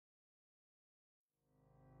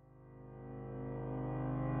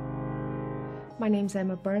My name's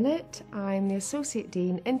Emma Burnett. I'm the Associate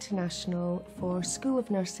Dean International for School of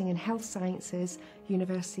Nursing and Health Sciences,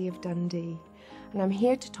 University of Dundee. And I'm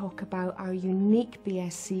here to talk about our unique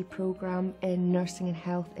BSc programme in Nursing and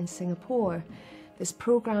Health in Singapore. This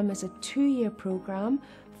programme is a 2-year programme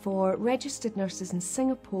for registered nurses in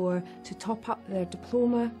Singapore to top up their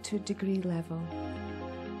diploma to degree level.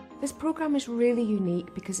 This programme is really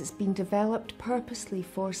unique because it's been developed purposely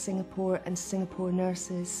for Singapore and Singapore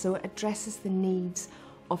nurses, so it addresses the needs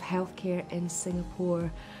of healthcare in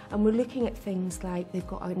Singapore. And we're looking at things like they've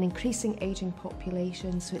got an increasing ageing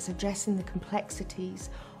population, so it's addressing the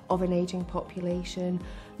complexities of an ageing population,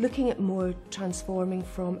 looking at more transforming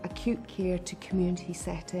from acute care to community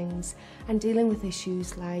settings and dealing with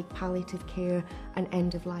issues like palliative care and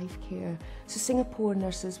end-of-life care. So Singapore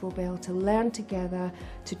nurses will be able to learn together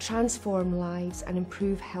to transform lives and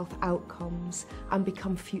improve health outcomes and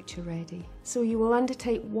become future ready. So you will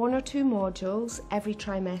undertake 1 or 2 modules every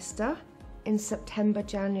trimester in September,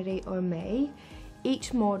 January or May.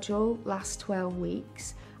 Each module lasts 12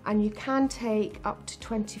 weeks. And you can take up to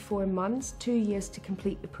 24 months, 2 years to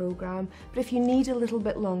complete the programme, but if you need a little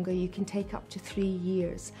bit longer you can take up to 3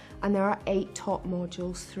 years, and there are 8 top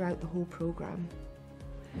modules throughout the whole programme.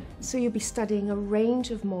 So you'll be studying a range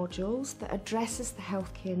of modules that addresses the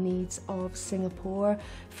healthcare needs of Singapore.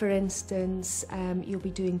 For instance, you'll be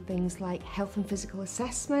doing things like health and physical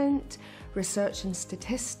assessment, research and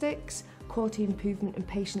statistics, quality improvement and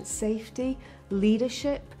patient safety,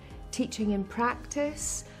 leadership, teaching in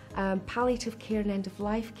practice, palliative care and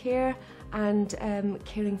end-of-life care, and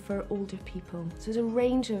caring for older people. So there's a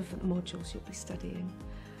range of modules you'll be studying.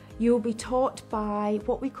 You'll be taught by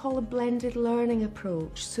what we call a blended learning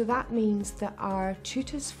approach. So that means that our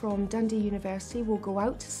tutors from Dundee University will go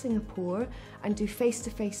out to Singapore and do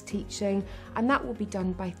face-to-face teaching, and that will be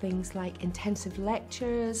done by things like intensive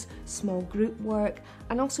lectures, small group work,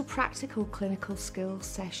 and also practical clinical skills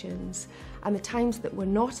sessions. And the times that we're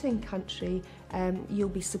not in country, you'll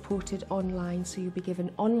be supported online, so you'll be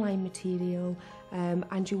given online material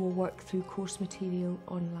and you will work through course material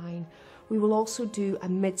online. We will also do a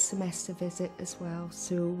mid-semester visit as well,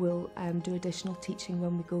 so we'll do additional teaching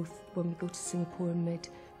when we go to Singapore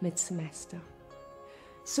mid-semester.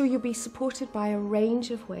 So you'll be supported by a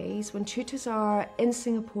range of ways. When tutors are in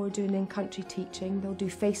Singapore doing in-country teaching, they'll do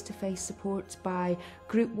face-to-face support by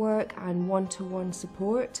group work and one-to-one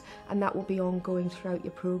support, and that will be ongoing throughout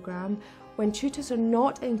your programme. When tutors are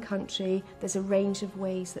not in country, there's a range of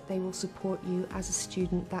ways that they will support you as a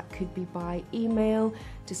student. That could be by email,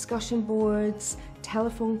 discussion boards,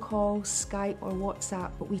 telephone calls, Skype or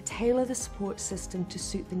WhatsApp, but we tailor the support system to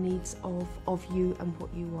suit the needs of you and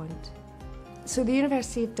what you want. So the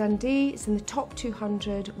University of Dundee is in the top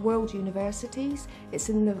 200 world universities. It's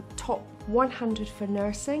in the top 100 for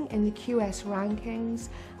nursing in the QS rankings,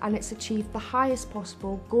 and it's achieved the highest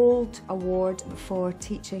possible gold award for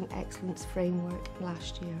Teaching Excellence Framework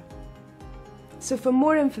last year. So for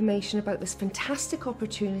more information about this fantastic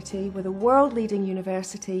opportunity with a world-leading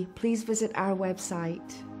university, please visit our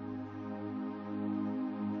website.